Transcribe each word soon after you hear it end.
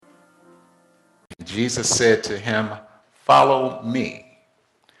Jesus said to him, "Follow me."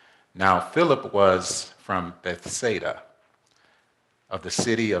 Now Philip was from Bethsaida, of the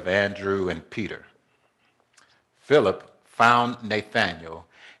city of Andrew and Peter. Philip found Nathanael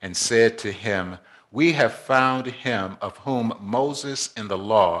and said to him, "We have found him of whom Moses in the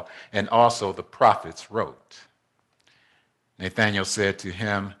law and also the prophets wrote." Nathanael said to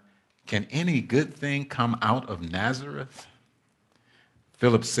him, "Can any good thing come out of Nazareth?"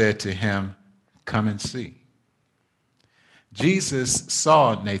 Philip said to him, "Come and see." Jesus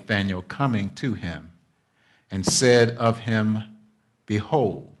saw Nathanael coming to him and said of him,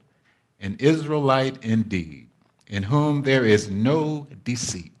 "Behold, an Israelite indeed, in whom there is no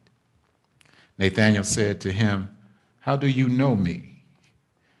deceit." Nathanael said to him, "How do you know me?"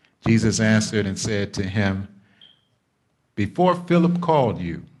 Jesus answered and said to him, "Before Philip called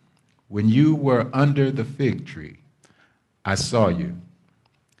you, when you were under the fig tree, I saw you."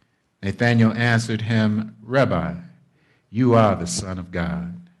 Nathanael answered him, "Rabbi, you are the Son of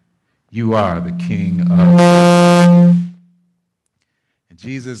God. You are the King of." And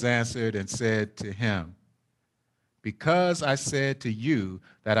Jesus answered and said to him, "Because I said to you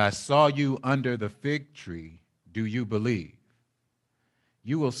that I saw you under the fig tree, do you believe?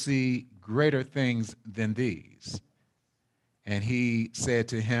 You will see greater things than these." And he said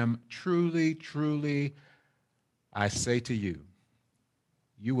to him, "Truly, truly, I say to you,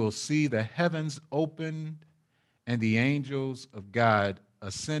 you will see the heavens opened and the angels of God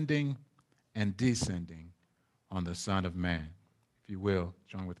ascending and descending on the Son of Man." If you will,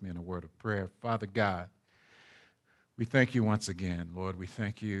 join with me in a word of prayer. Father God, we thank you once again, Lord. We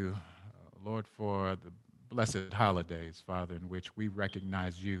thank you, Lord, for the blessed holidays, Father, in which we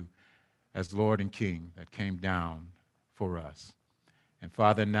recognize you as Lord and King that came down for us. And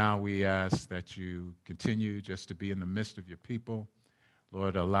Father, now we ask that you continue just to be in the midst of your people.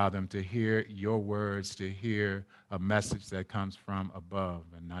 Lord, allow them to hear your words, to hear a message that comes from above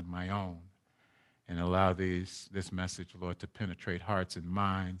and not my own. And allow this message, Lord, to penetrate hearts and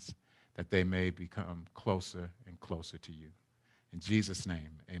minds that they may become closer and closer to you. In Jesus'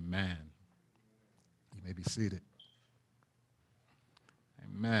 name, amen. You may be seated.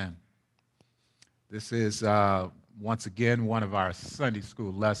 Amen. This is, once again, one of our Sunday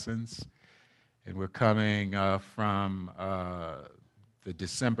school lessons. And we're coming from the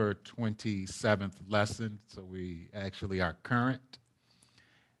December 27th lesson, so we actually are current.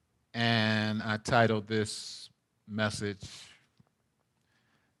 And I titled this message,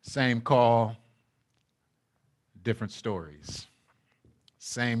 "Same Call, Different Stories."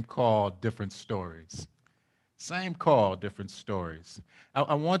 Same call, different stories. Same call, different stories.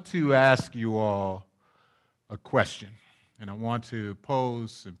 I want to ask you all a question, and I want to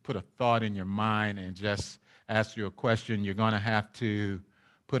pose and put a thought in your mind and just ask you a question. You're going to have to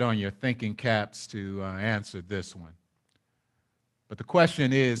put on your thinking caps to answer this one. But the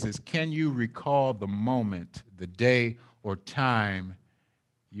question is can you recall the moment, the day or time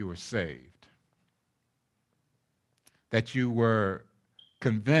you were saved? That you were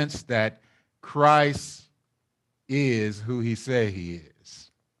convinced that Christ is who he said he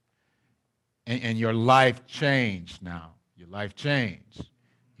is. And your life changed now. Your life changed.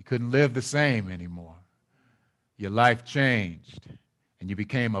 You couldn't live the same anymore. Your life changed, and you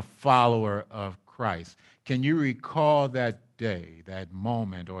became a follower of Christ. Can you recall that day, that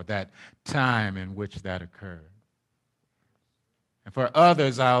moment, or that time in which that occurred? And for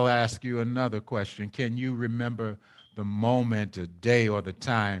others, I'll ask you another question. Can you remember the moment, the day, or the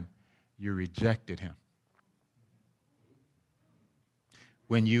time you rejected him?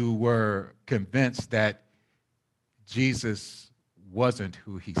 When you were convinced that Jesus wasn't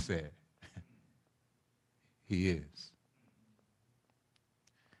who he said he is.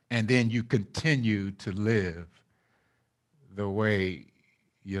 And then you continue to live the way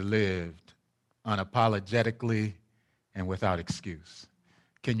you lived, unapologetically and without excuse.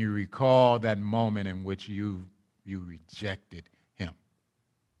 Can you recall that moment in which you rejected him?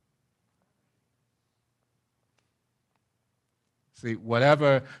 See,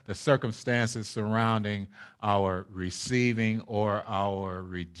 whatever the circumstances surrounding our receiving or our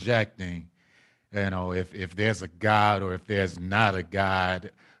rejecting, if there's a God or if there's not a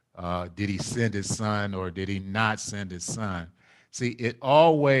God, did he send his son or did he not send his son? See, it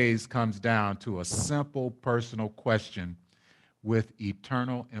always comes down to a simple personal question with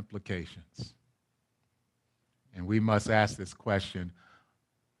eternal implications. And we must answer this question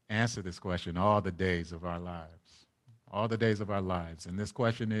all the days of our lives. All the days of our lives. And this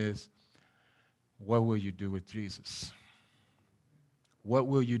question is, what will you do with Jesus? What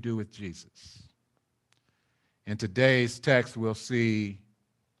will you do with Jesus? In today's text, we'll see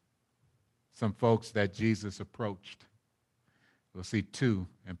some folks that Jesus approached. We'll see two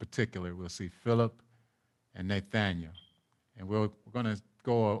in particular. We'll see Philip and Nathanael. And we're going to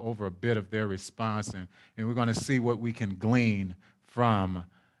go over a bit of their response, and we're going to see what we can glean from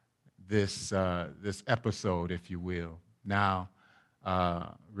this episode, if you will. Now,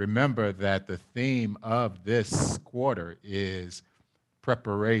 remember that the theme of this quarter is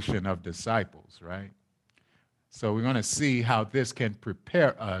preparation of disciples, right? So we're going to see how this can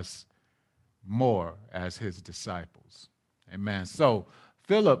prepare us more as his disciples. Amen. So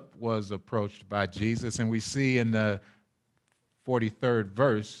Philip was approached by Jesus, and we see in the 43rd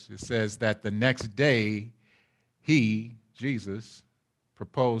verse, it says that the next day he, Jesus,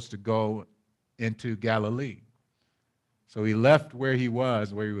 proposed to go into Galilee. So he left where he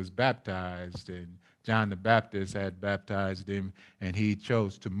was baptized, and John the Baptist had baptized him, and he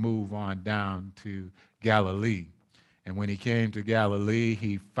chose to move on down to Galilee. And when he came to Galilee,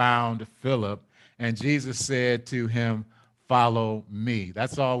 he found Philip, and Jesus said to him, "Follow me."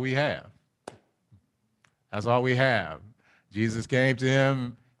 That's all we have. That's all we have. Jesus came to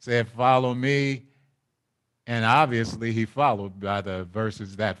him, said, "Follow me." And obviously he followed by the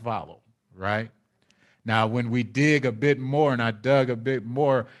verses that follow, right? Now, when we dig a bit more, and I dug a bit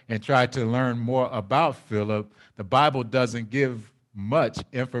more and tried to learn more about Philip, the Bible doesn't give much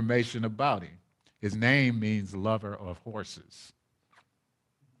information about him. His name means lover of horses.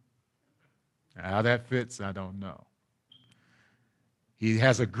 How that fits, I don't know. He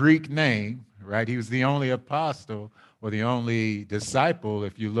has a Greek name, right? He was the only apostle or the only disciple.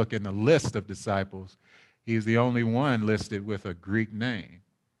 If you look in the list of disciples, he's the only one listed with a Greek name.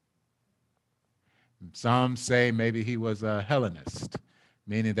 Some say maybe he was a Hellenist,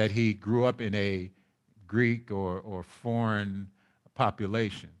 meaning that he grew up in a Greek or foreign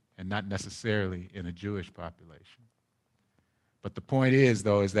population and not necessarily in a Jewish population. But the point is,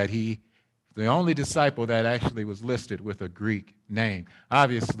 though, is that he the only disciple that actually was listed with a Greek name.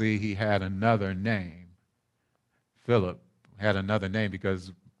 Obviously, he had another name. Philip had another name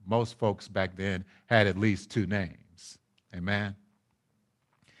because most folks back then had at least two names. Amen.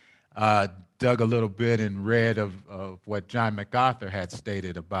 Dug a little bit and read of what John MacArthur had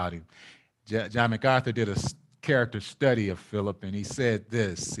stated about him. John MacArthur did a character study of Philip, and he said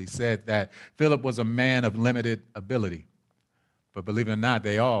this. He said that Philip was a man of limited ability. But believe it or not,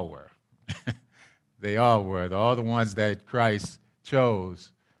 they all were. They all were. All the ones that Christ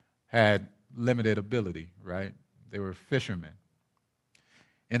chose had limited ability, right? They were fishermen.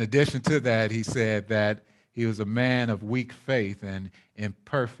 In addition to that, he said that he was a man of weak faith and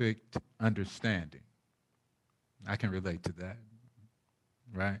imperfect understanding. I can relate to that,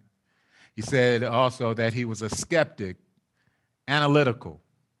 right? He said also that he was a skeptic, analytical,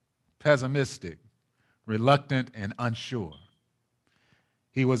 pessimistic, reluctant, and unsure.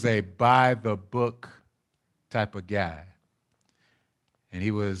 He was a by-the-book type of guy. And he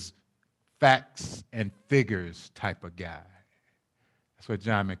was facts and figures type of guy. That's what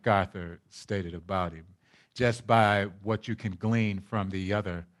John MacArthur stated about him, just by what you can glean from the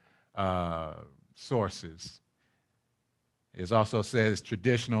other sources. It also says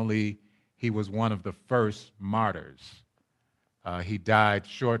traditionally he was one of the first martyrs. He died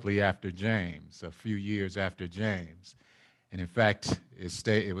shortly after James, a few years after James. And in fact,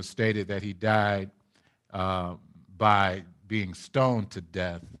 it was stated that he died by being stoned to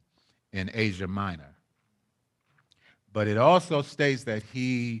death in Asia Minor. But it also states that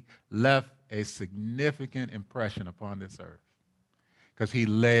he left a significant impression upon this earth because he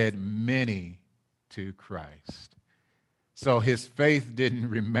led many to Christ. So his faith didn't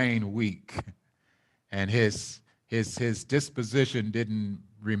remain weak, and his disposition didn't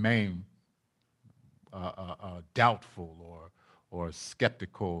remain doubtful or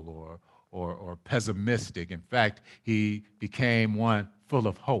skeptical or pessimistic. In fact, he became one full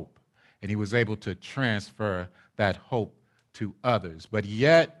of hope, and he was able to transfer that hope to others. But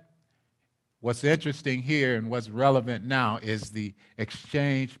yet, what's interesting here and what's relevant now is the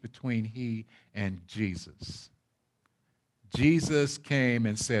exchange between he and Jesus. Jesus came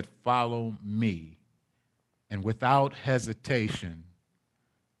and said, "Follow me." And without hesitation,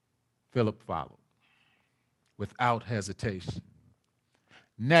 Philip followed. Without hesitation.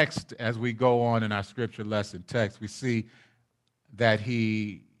 Next, as we go on in our scripture lesson text, we see that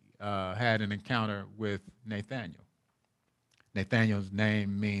he had an encounter with Nathanael. Nathanael's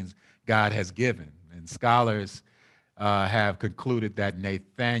name means God has given, and scholars have concluded that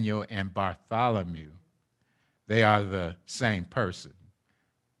Nathanael and Bartholomew, they are the same person.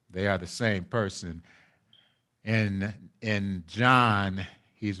 They are the same person. In John,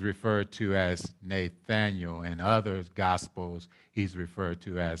 he's referred to as Nathanael. In other gospels, he's referred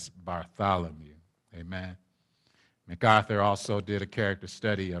to as Bartholomew. Amen. MacArthur also did a character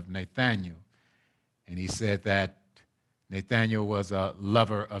study of Nathanael, and he said that Nathanael was a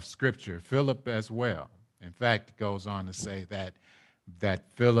lover of Scripture, Philip as well. In fact, it goes on to say that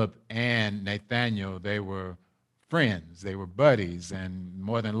Philip and Nathanael, they were friends, they were buddies, and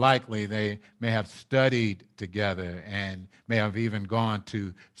more than likely they may have studied together and may have even gone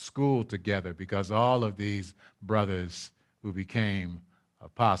to school together, because all of these brothers who became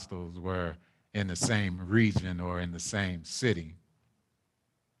apostles were in the same region or in the same city.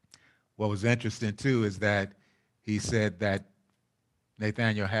 What was interesting too is that he said that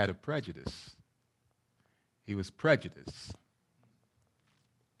Nathanael had a prejudice. He was prejudiced.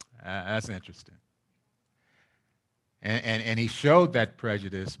 That's interesting. And he showed that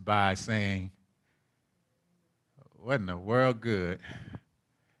prejudice by saying, what in the world good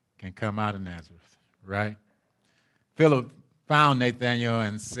can come out of Nazareth, right? Philip found Nathanael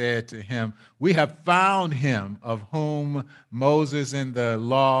and said to him, "We have found him of whom Moses in the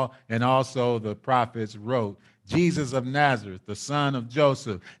law and also the prophets wrote, Jesus of Nazareth, the son of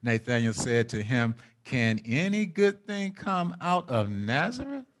Joseph." Nathanael said to him, "Can any good thing come out of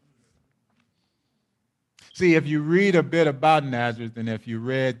Nazareth?" See, if you read a bit about Nazareth, and if you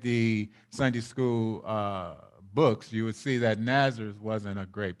read the Sunday school books, you would see that Nazareth wasn't a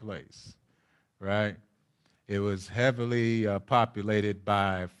great place, right? It was heavily populated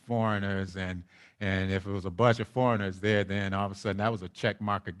by foreigners, and if it was a bunch of foreigners there, then all of a sudden that was a check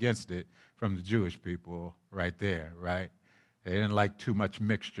mark against it from the Jewish people right there, right? They didn't like too much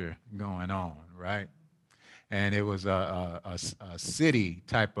mixture going on, right? And it was a city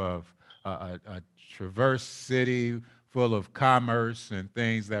type of, a traverse city full of commerce and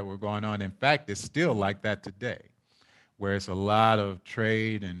things that were going on. In fact, it's still like that today, where it's a lot of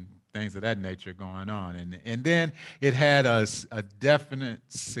trade and things of that nature going on. And then it had a definite,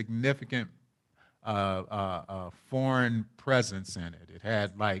 significant foreign presence in it. It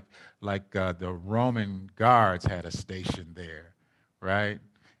had like the Roman guards had a station there, right?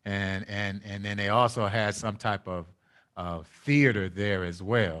 And then they also had some type of theater there as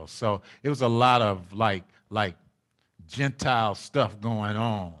well. So it was a lot of like Gentile stuff going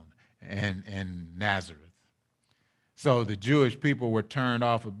on in Nazareth. So the Jewish people were turned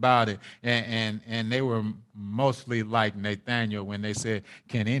off about it, and they were mostly like Nathanael when they said,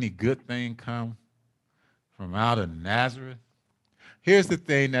 "Can any good thing come from out of Nazareth?" Here's the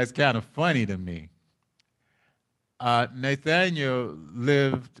thing that's kind of funny to me. Nathanael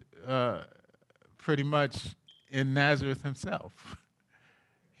lived pretty much in Nazareth himself.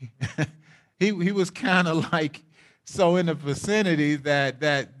 he was kind of like so in the vicinity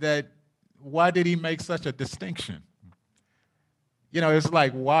that why did he make such a distinction? You know, it's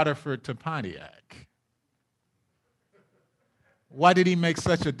like Waterford to Pontiac. Why did he make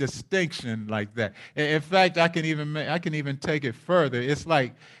such a distinction like that? In fact, I can even take it further. It's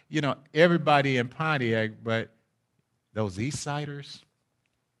like, you know, everybody in Pontiac, but those East Siders,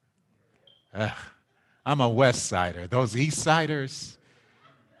 I'm a West Sider. Those East Siders,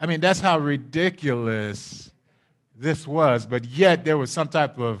 I mean, that's how ridiculous this was. But yet there was some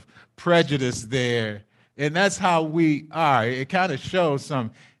type of prejudice there, and that's how we are. It kind of shows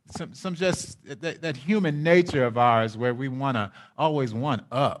some just that human nature of ours, where we want to always one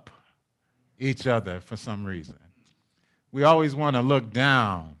up each other for some reason. We always want to look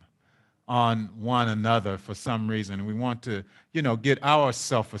down on one another for some reason. We want to, you know, get our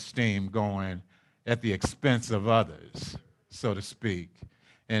self-esteem going at the expense of others, so to speak.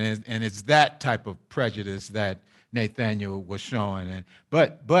 And it's that type of prejudice that Nathanael was showing.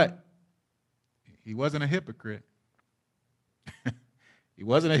 But he wasn't a hypocrite. He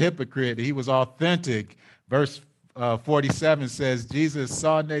wasn't a hypocrite. He was authentic. Verse 47 says, Jesus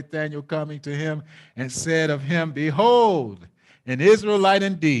saw Nathanael coming to him and said of him, "Behold, an Israelite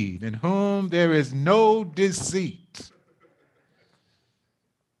indeed, in whom there is no deceit."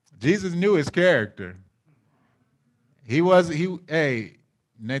 Jesus knew his character.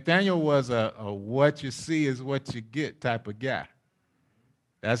 Nathanael was a what you see is what you get type of guy.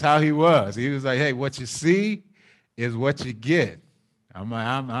 That's how he was. He was like, hey, what you see is what you get. I'm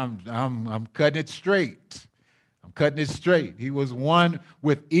cutting it straight. I'm cutting it straight. He was one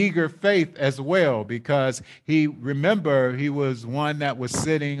with eager faith as well, because he was one that was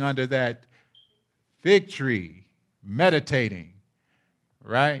sitting under that fig tree, meditating,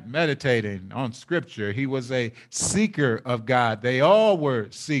 right? Meditating on Scripture. He was a seeker of God. They all were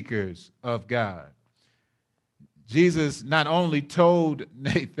seekers of God. Jesus not only told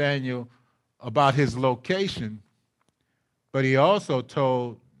Nathanael about his location, but he also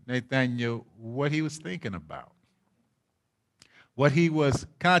told Nathanael what he was thinking about. what he was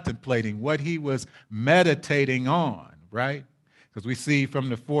contemplating, what he was meditating on, right? Because we see from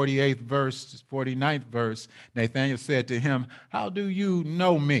the 48th verse, 49th verse, Nathanael said to him, "How do you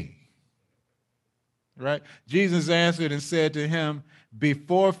know me?" Right? Jesus answered and said to him,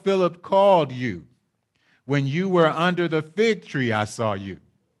 "Before Philip called you, when you were under the fig tree, I saw you."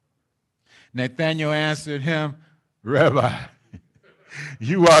 Nathanael answered him, "Rabbi,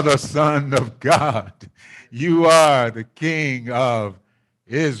 you are the Son of God. You are the King of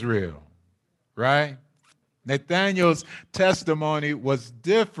Israel." Right? Nathanael's testimony was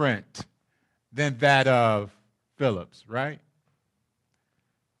different than that of Philip's, right?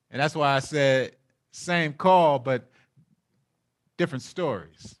 And that's why I said same call, but different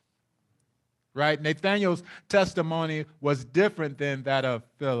stories, right? Nathanael's testimony was different than that of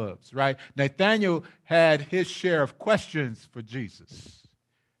Philip's, right? Nathanael had his share of questions for Jesus.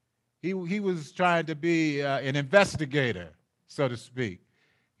 He was trying to be an investigator, so to speak.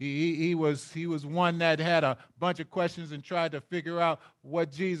 He was one that had a bunch of questions and tried to figure out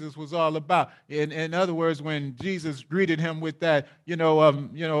what Jesus was all about. In other words, when Jesus greeted him with that,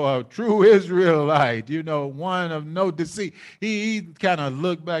 a true Israelite, one of no deceit, he kind of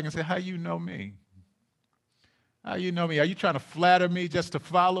looked back and said, "How you know me? How you know me? Are you trying to flatter me just to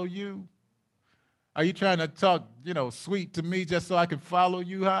follow you? Are you trying to talk, sweet to me just so I can follow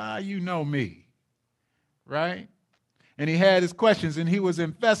you? How you know me?" Right? And he had his questions, and he was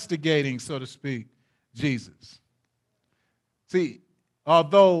investigating, so to speak, Jesus. See,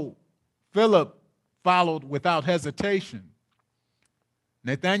 although Philip followed without hesitation,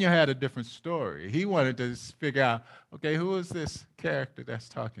 Nathanael had a different story. He wanted to figure out, okay, who is this character that's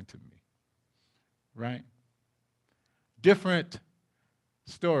talking to me? Right? Different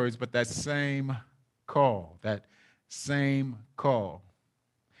stories, but that same call, that same call.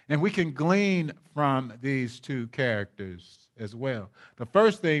 And we can glean from these two characters as well. The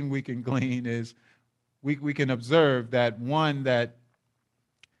first thing we can glean is we can observe that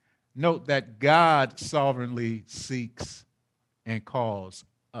note that God sovereignly seeks and calls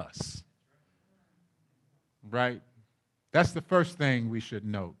us. Right? That's the first thing we should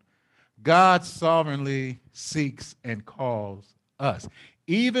note. God sovereignly seeks and calls us.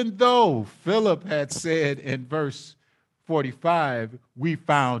 Even though Philip had said in verse 45, we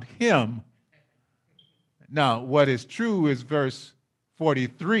found him. Now, what is true is verse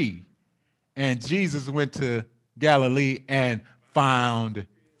 43, and Jesus went to Galilee and found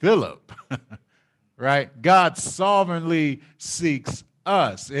Philip. Right? God sovereignly seeks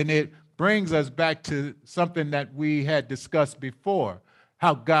us, and it brings us back to something that we had discussed before,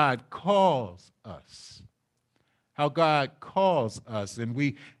 how God calls us. How God calls us, and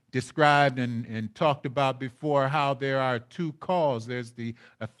we described and talked about before how there are two calls. There's the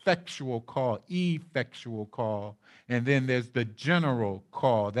effectual call, and then there's the general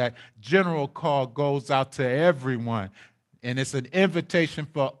call. That general call goes out to everyone, and it's an invitation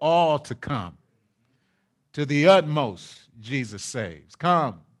for all to come. To the utmost, Jesus saves.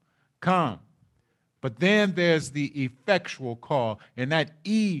 Come, come. But then there's the effectual call, and that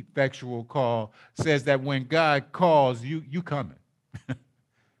effectual call says that when God calls, you coming.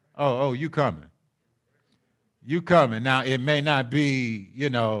 You coming. You coming. Now, it may not be,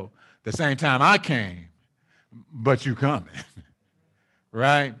 the same time I came, but you coming.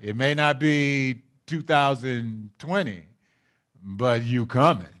 Right? It may not be 2020, but you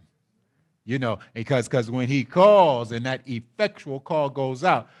coming. Because when he calls and that effectual call goes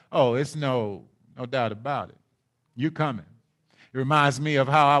out, it's no doubt about it. You coming. It reminds me of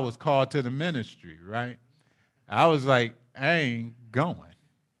how I was called to the ministry, right? I was like, I ain't going.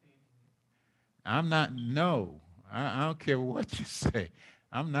 I'm not, no. I don't care what you say.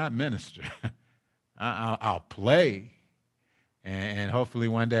 I'm not minister. I'll play, and hopefully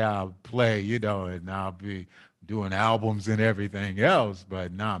one day I'll play, and I'll be doing albums and everything else.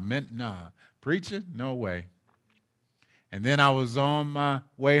 But nah, preaching, no way. And then I was on my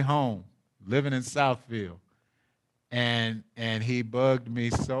way home, living in Southfield, and he bugged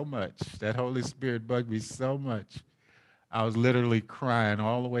me so much. That Holy Spirit bugged me so much. I was literally crying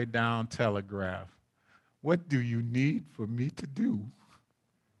all the way down Telegraph. What do you need for me to do?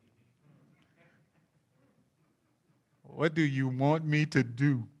 What do you want me to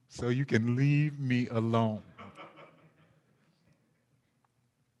do so you can leave me alone?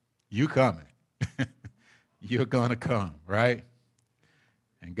 You coming. You're going to come, right?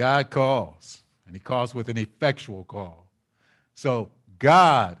 And God calls, and he calls with an effectual call. So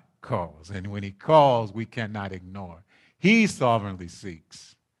God calls, and when he calls, we cannot ignore. He sovereignly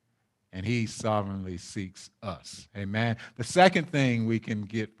seeks, and he sovereignly seeks us. Amen. The second thing we can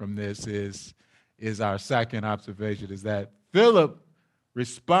get from this is our second observation, is that Philip's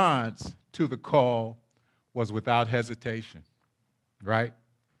response to the call was without hesitation, right?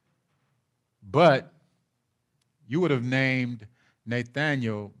 But you would have named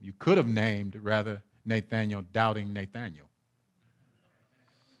Nathaniel, you could have named, rather, Nathaniel Doubting Nathaniel.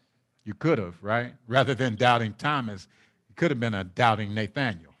 You could have, right? Rather than Doubting Thomas, it could have been a Doubting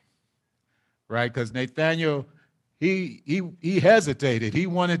Nathaniel, right? Because Nathaniel, he hesitated. He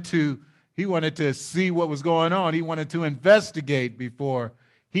wanted to see what was going on. He wanted to investigate before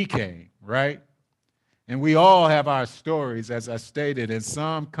he came, right? And we all have our stories, as I stated, and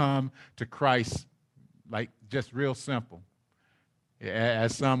some come to Christ like just real simple.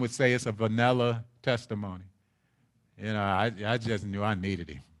 As some would say, it's a vanilla testimony. You know, I just knew I needed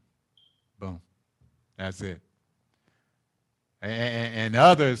him. Boom. That's it. And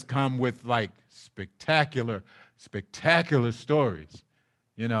others come with like spectacular stories.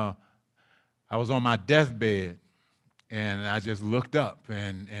 You know, I was on my deathbed and I just looked up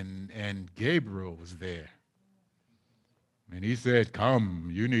and Gabriel was there. And he said,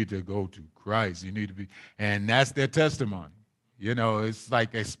 come, you need to go to Christ. You need to be, and that's their testimony. You know, it's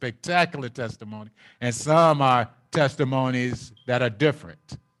like a spectacular testimony. And some are testimonies that are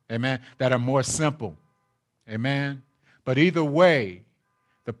different. Amen. That are more simple. Amen. But either way,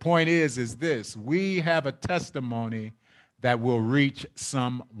 the point is this: we have a testimony that will reach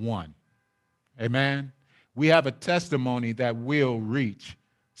someone. Amen. We have a testimony that will reach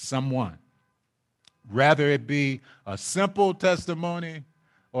someone. Rather it be a simple testimony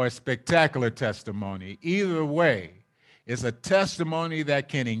or a spectacular testimony. Either way, it's a testimony that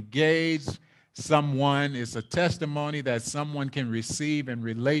can engage someone. It's a testimony that someone can receive and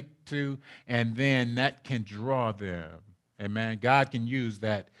relate to, and then that can draw them. Amen. God can use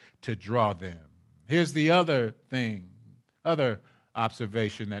that to draw them. Here's the other thing, other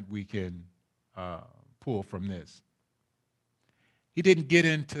observation that we can pull from this. He didn't get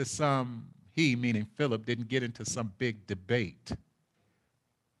into he, meaning Philip, didn't get into some big debate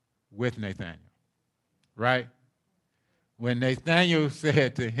with Nathaniel, right? When Nathaniel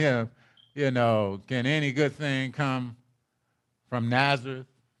said to him, you know, can any good thing come from Nazareth?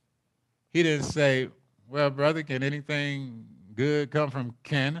 He didn't say, well, brother, can anything good come from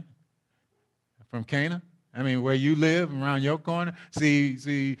Cana? From Cana? I mean, where you live, around your corner.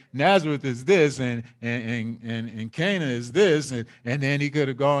 See, Nazareth is this, and Cana is this, and then he could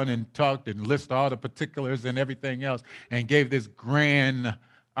have gone and talked and listed all the particulars and everything else, and gave this grand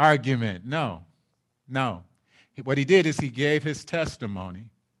argument. No. What he did is he gave his testimony,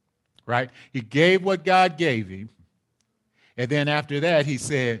 right? He gave what God gave him, and then after that he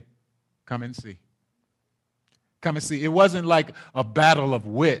said, "Come and see." Come and see. It wasn't like a battle of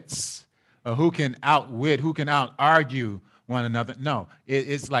wits. Who can outwit, who can out-argue one another. No,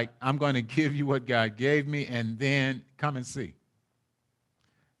 it's like, I'm going to give you what God gave me, and then come and see.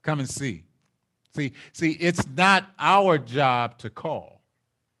 Come and see. See, it's not our job to call.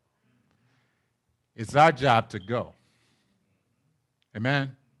 It's our job to go.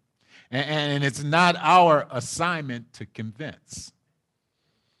 Amen? And it's not our assignment to convince.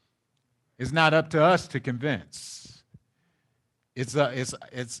 It's not up to us to convince. It's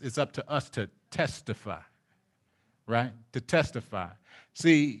up to us to testify, right? To testify.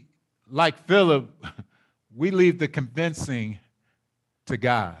 See, like Philip, we leave the convincing to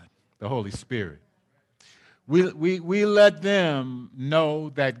God, the Holy Spirit. We let them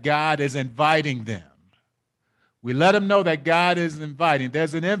know that God is inviting them. We let them know that God is inviting.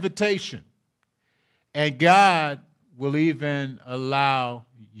 There's an invitation. And God will even allow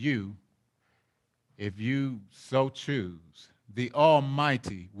you, if you so choose, the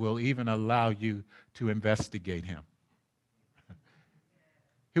Almighty will even allow you to investigate him.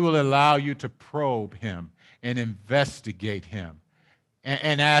 He will allow you to probe him and investigate him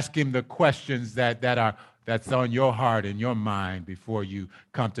and ask him the questions that's on your heart and your mind before you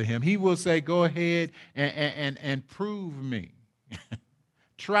come to him. He will say, go ahead and prove me.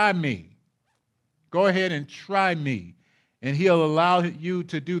 Try me. Go ahead and try me. And he'll allow you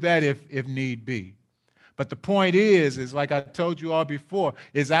to do that if need be. But the point is like I told you all before,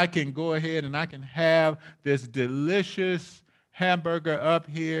 is I can go ahead and I can have this delicious hamburger up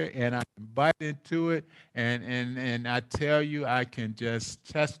here and I can bite into it and I tell you, I can just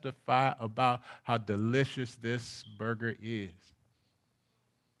testify about how delicious this burger is.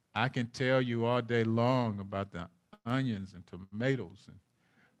 I can tell you all day long about the onions and tomatoes and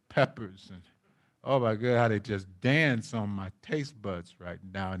peppers and oh my God, how they just dance on my taste buds right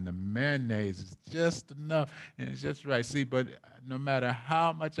now. And the mayonnaise is just enough. And it's just right. See, but no matter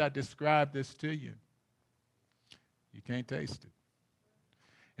how much I describe this to you, you can't taste it.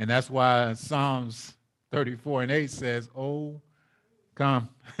 And that's why Psalms 34:8 says, oh, come,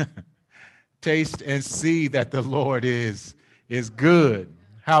 taste and see that the Lord is good.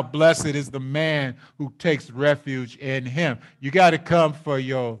 How blessed is the man who takes refuge in him. You got to come for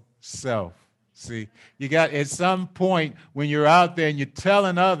yourself. See, you got at some point when you're out there and you're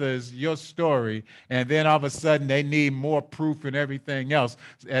telling others your story, and then all of a sudden they need more proof and everything else.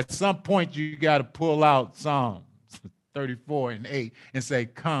 At some point, you got to pull out Psalms 34:8 and say,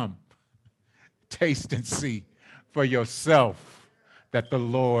 come, taste and see for yourself that the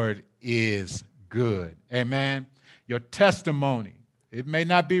Lord is good. Amen. Your testimony, it may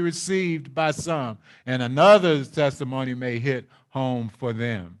not be received by some, and another's testimony may hit home for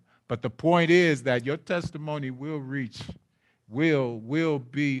them. But the point is that your testimony will reach, will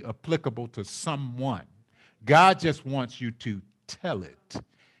be applicable to someone. God just wants you to tell it.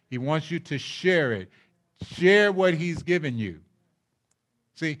 He wants you to share it. Share what he's given you.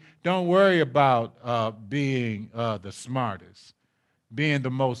 See, don't worry about being the smartest, being the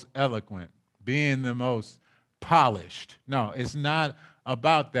most eloquent, being the most polished. No, it's not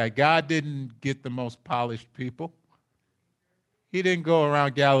about that. God didn't get the most polished people. He didn't go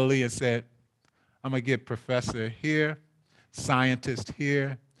around Galilee and said, I'm going to get professor here, scientist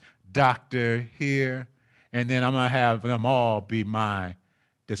here, doctor here, and then I'm going to have them all be my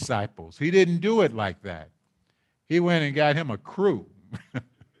disciples. He didn't do it like that. He went and got him a crew.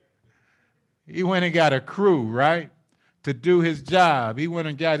 He went and got a crew, right, to do his job. He went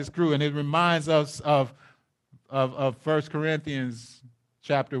and got his crew, and it reminds us of 1 Corinthians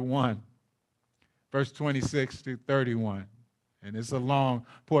chapter 1, verse 26 to 31. And it's a long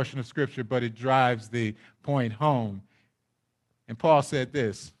portion of Scripture, but it drives the point home. And Paul said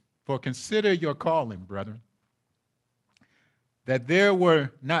this, for consider your calling, brethren, that there were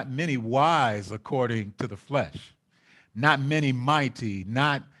not many wise according to the flesh, not many mighty,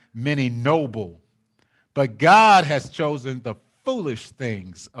 not many noble, but God has chosen the foolish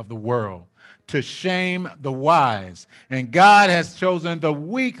things of the world to shame the wise, and God has chosen the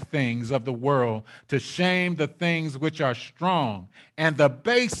weak things of the world to shame the things which are strong, and the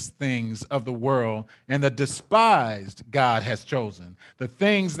base things of the world and the despised God has chosen, the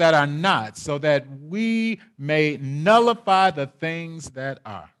things that are not, so that we may nullify the things that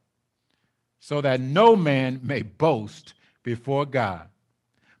are, so that no man may boast before God.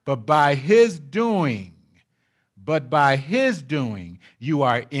 But by his doing, you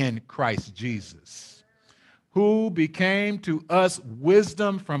are in Christ Jesus, who became to us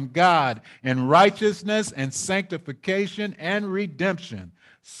wisdom from God and righteousness and sanctification and redemption,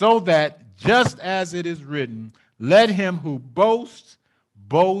 so that just as it is written, let him who boasts,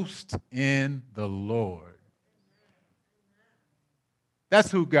 boast in the Lord.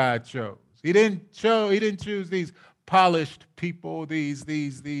 That's who God chose. He didn't choose these polished people,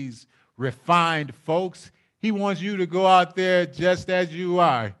 these refined folks. He wants you to go out there just as you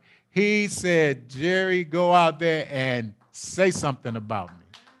are. He said, Jerry, go out there and say something about me.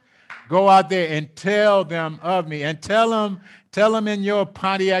 Go out there and tell them of me, and tell them in your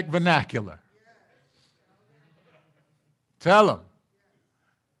Pontiac vernacular. Tell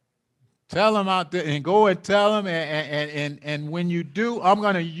them out there, and go and tell them, and when you do, I'm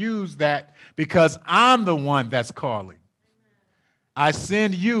going to use that because I'm the one that's calling. I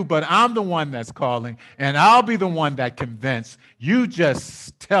send you, but I'm the one that's calling, and I'll be the one that convinces. You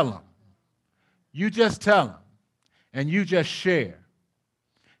just tell them. You just tell them, and you just share.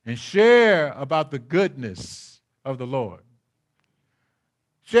 And share about the goodness of the Lord.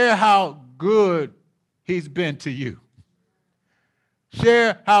 Share how good he's been to you.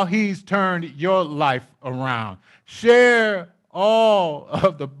 Share how he's turned your life around. Share all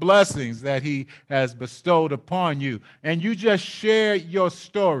of the blessings that he has bestowed upon you. And you just share your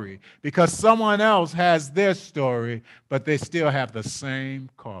story because someone else has their story, but they still have the same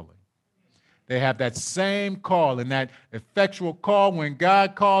calling. They have that same call, and that effectual call. When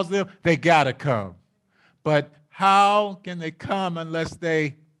God calls them, they got to come. But how can they come unless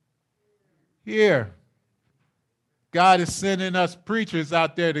they hear? God is sending us preachers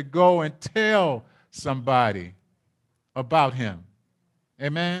out there to go and tell somebody about him.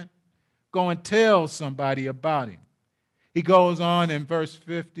 Amen? Go and tell somebody about him. He goes on in verse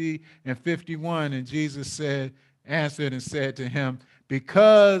 50 and 51, and Jesus answered and said to him,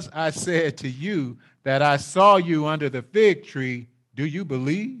 because I said to you that I saw you under the fig tree, do you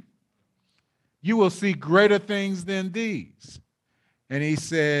believe? You will see greater things than these. And he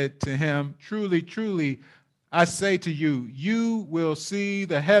said to him, truly, truly, I say to you, you will see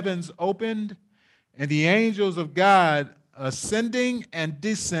the heavens opened and the angels of God ascending and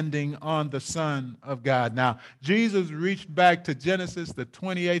descending on the Son of God. Now, Jesus reached back to Genesis, the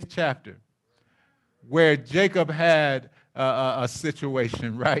 28th chapter, where Jacob had a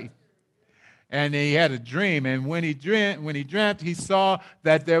situation, right? And he had a dream, and when he dreamt, he saw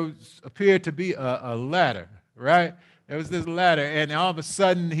that appeared to be a ladder, right? There was this ladder, and all of a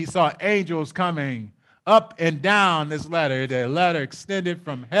sudden he saw angels coming up and down this ladder. The ladder extended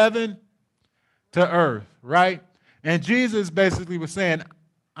from heaven to earth, right? And Jesus basically was saying,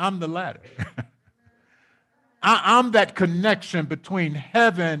 I'm the ladder. I'm that connection between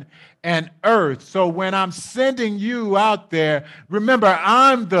heaven and earth. So when I'm sending you out there, remember,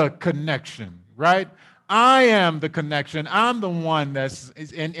 I'm the connection, right? I am the connection. I'm the one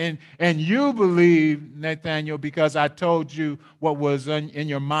and you believe, Nathaniel, because I told you what was in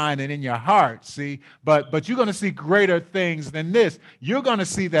your mind and in your heart, see? But you're going to see greater things than this. You're going to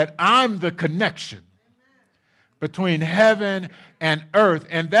see that I'm the connection between heaven and earth.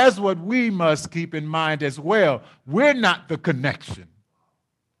 And that's what we must keep in mind as well. We're not the connection.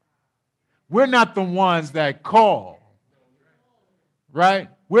 We're not the ones that call, right?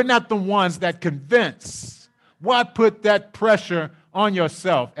 We're not the ones that convince. Why put that pressure on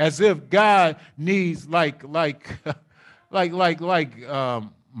yourself as if God needs like Mike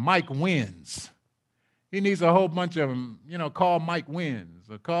Wins? He needs a whole bunch of them, call Mike Wins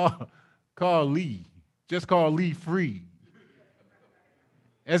or call Lee. Just call Lee Freed.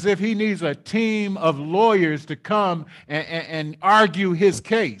 As if he needs a team of lawyers to come and argue his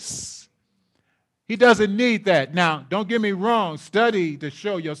case. He doesn't need that. Now, don't get me wrong. Study to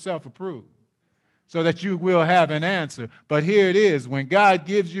show yourself approved so that you will have an answer. But here it is. When God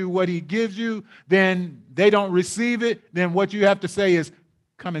gives you what he gives you, then they don't receive it. Then what you have to say is,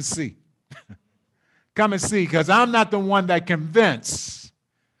 come and see. Come and see, because I'm not the one that convinces.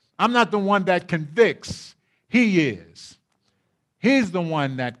 I'm not the one that convicts. He is. He's the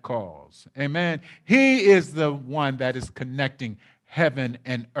one that calls. Amen. He is the one that is connecting heaven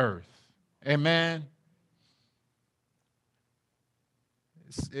and earth. Amen.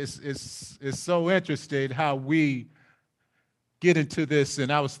 It's so interesting how we get into this,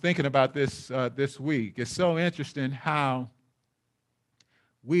 and I was thinking about this this week. It's so interesting how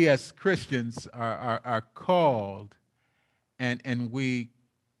we as Christians are called, and we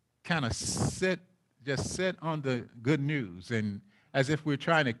kind of sit on the good news, and as if we're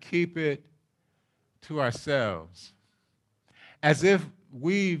trying to keep it to ourselves, as if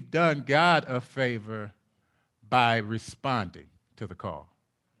we've done God a favor by responding to the call.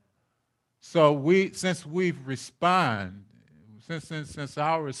 So since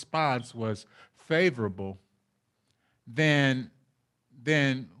our response was favorable, then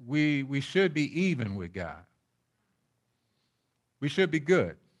we should be even with God. We should be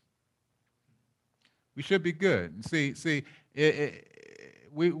good. We should be good. See,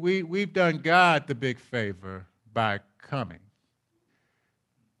 we've done God the big favor by coming.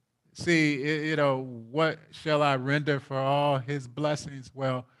 See, what shall I render for all his blessings?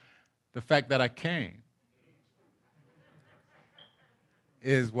 Well, the fact that I came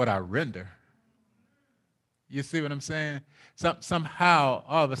is what I render. You see what I'm saying? Somehow,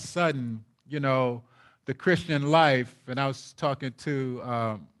 all of a sudden, the Christian life, and I was talking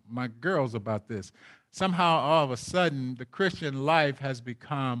to my girls about this, somehow, all of a sudden, the Christian life has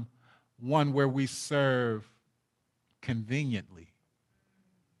become one where we serve conveniently.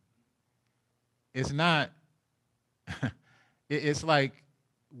 It's not, it's like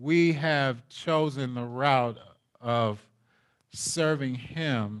we have chosen the route of serving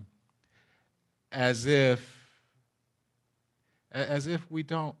him as if we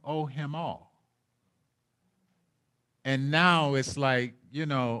don't owe him all. And now it's like,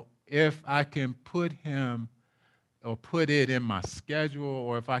 if I can put him or put it in my schedule,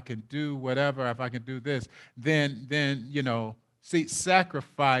 or if I can do whatever, if I can do this, then see,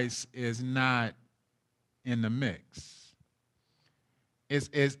 sacrifice is not in the mix.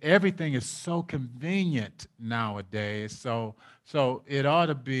 Everything is so convenient nowadays, so it ought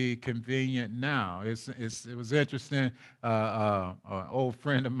to be convenient now. It was interesting. An old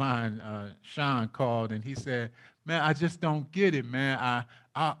friend of mine, Sean, called and he said, "Man, I just don't get it, man.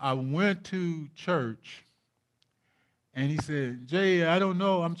 I went to church, and he said, Jay, I don't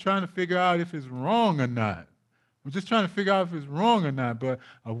know. I'm trying to figure out if it's wrong or not. I'm just trying to figure out if it's wrong or not. But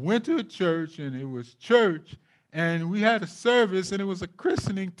I went to a church, and it was church, and we had a service, and it was a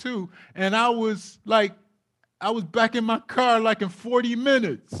christening too. And I was back in my car like in 40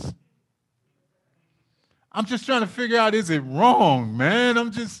 minutes. I'm just trying to figure out, is it wrong, man?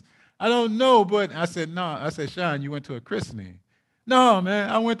 I don't know." But I said, no. I said, "Sean, you went to a christening." "No, man,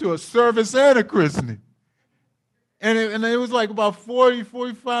 I went to a service and a christening." And it was like about 40,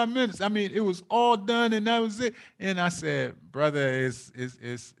 45 minutes. I mean, it was all done, and that was it. And I said, brother,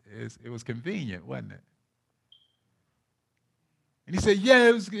 it was convenient, wasn't it? And he said, yeah,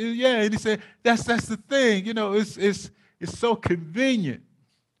 it was, yeah. And he said, that's the thing. It's so convenient.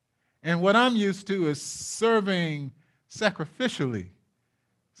 And what I'm used to is serving sacrificially.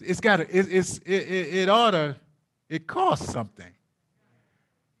 It's got to, it ought to, it costs something.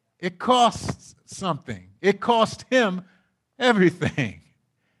 It costs something. It cost him everything.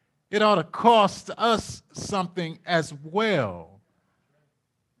 It ought to cost us something as well.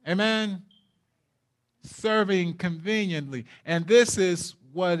 Amen? Serving conveniently. And this is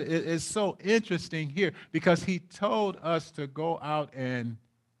what is so interesting here, because he told us to go out and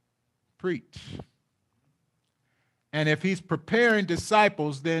preach. And if he's preparing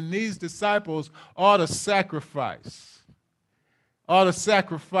disciples, then these disciples ought to sacrifice. Ought to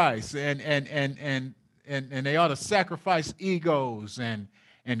sacrifice and they ought to sacrifice egos and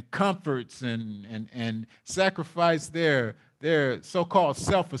comforts and sacrifice their so-called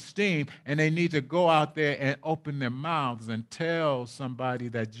self-esteem, and they need to go out there and open their mouths and tell somebody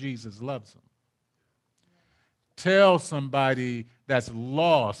that Jesus loves them. Tell somebody that's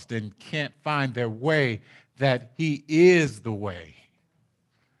lost and can't find their way that he is the way.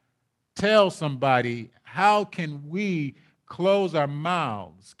 Tell somebody, how can we close our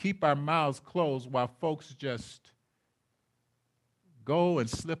mouths, keep our mouths closed while folks just go and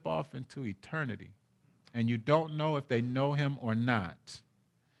slip off into eternity, and you don't know if they know him or not,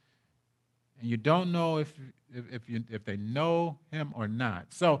 and you don't know if they know him or not.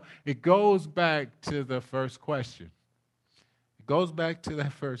 So it goes back to the first question. It goes back to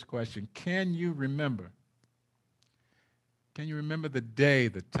that first question. Can you remember? Can you remember the day,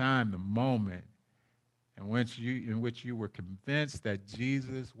 the time, the moment in which you were convinced that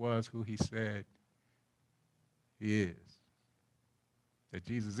Jesus was who he said he is? That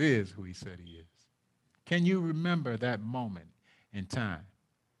Jesus is who he said he is. Can you remember that moment in time?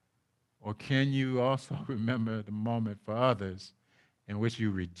 Or can you also remember the moment for others in which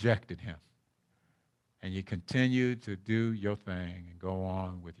you rejected him and you continued to do your thing and go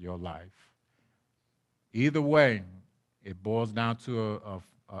on with your life? Either way, it boils down to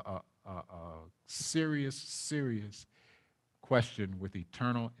a serious, serious question with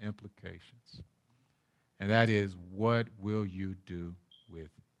eternal implications. And that is, what will you do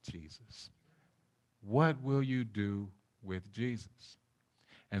with Jesus? What will you do with Jesus?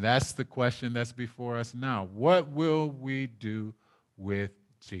 And that's the question that's before us now. What will we do with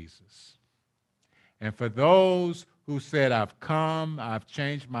Jesus? And for those who said, I've come, I've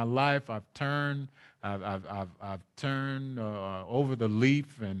changed my life, I've turned over the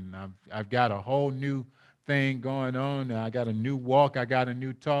leaf, and I've got a whole new thing going on, and I got a new walk, I got a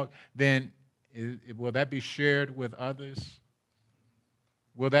new talk, then will that be shared with others?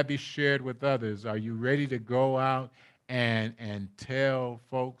 Will that be shared with others? Are you ready to go out and tell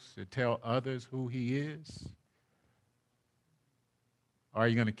folks, to tell others who he is? Or are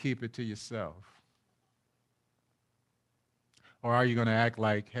you going to keep it to yourself? Or are you going to act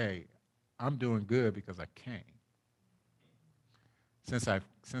like, hey, I'm doing good because I came? Since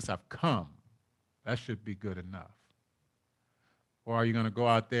I've come, that should be good enough. Or are you going to go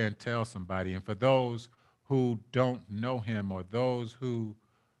out there and tell somebody? And for those who don't know him, or those who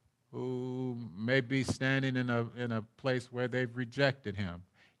may be standing in a place where they've rejected him,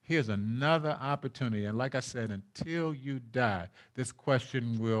 here's another opportunity. And like I said, until you die, this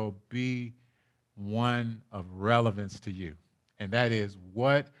question will be one of relevance to you. And that is,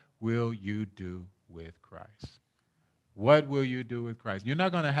 what will you do with Christ? What will you do with Christ? You're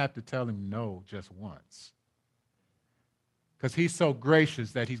not going to have to tell him no just once, because he's so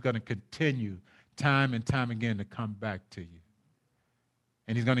gracious that he's going to continue time and time again to come back to you.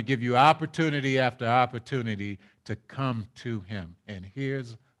 And he's going to give you opportunity after opportunity to come to him. And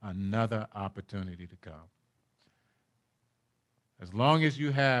here's another opportunity to come. As long as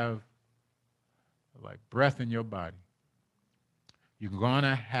you have like breath in your body, you're going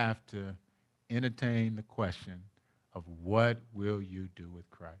to have to entertain the question of, what will you do with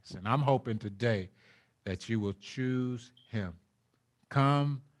Christ? And I'm hoping today that you will choose him.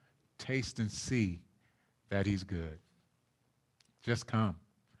 Come, taste and see that he's good. Just come.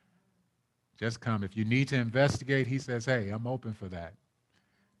 Just come. If you need to investigate, he says, hey, I'm open for that.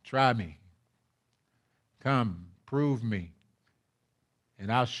 Try me. Come, prove me,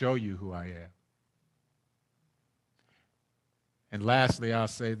 and I'll show you who I am. And lastly, I'll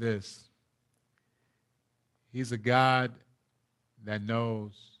say this. He's a God that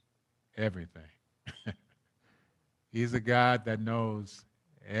knows everything. He's a God that knows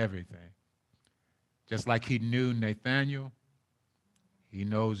everything. Just like he knew Nathaniel, he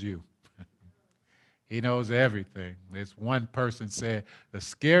knows you. He knows everything. This one person said the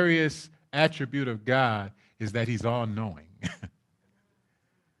scariest attribute of God is that he's all-knowing.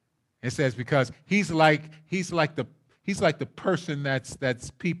 It says because he's like the person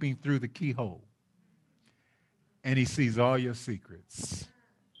that's peeping through the keyhole, and he sees all your secrets.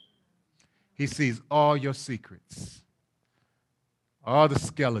 He sees all your secrets, all the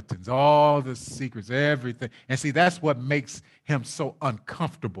skeletons, all the secrets, everything. And see, that's what makes him so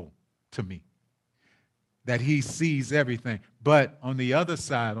uncomfortable to me, that he sees everything. But on the other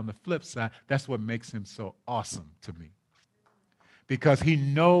side, on the flip side, that's what makes him so awesome to me, because he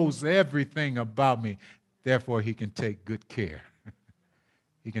knows everything about me. Therefore, he can take good care.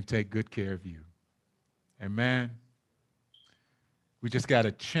 He can take good care of you. Amen. We just got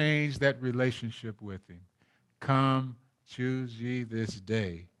to change that relationship with him. Come, choose ye this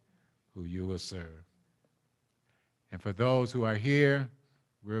day who you will serve. And for those who are here,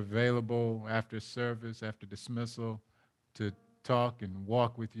 we're available after service, after dismissal, to talk and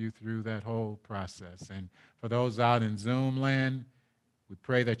walk with you through that whole process. And for those out in Zoom land, we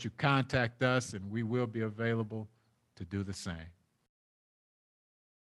pray that you contact us, and we will be available to do the same.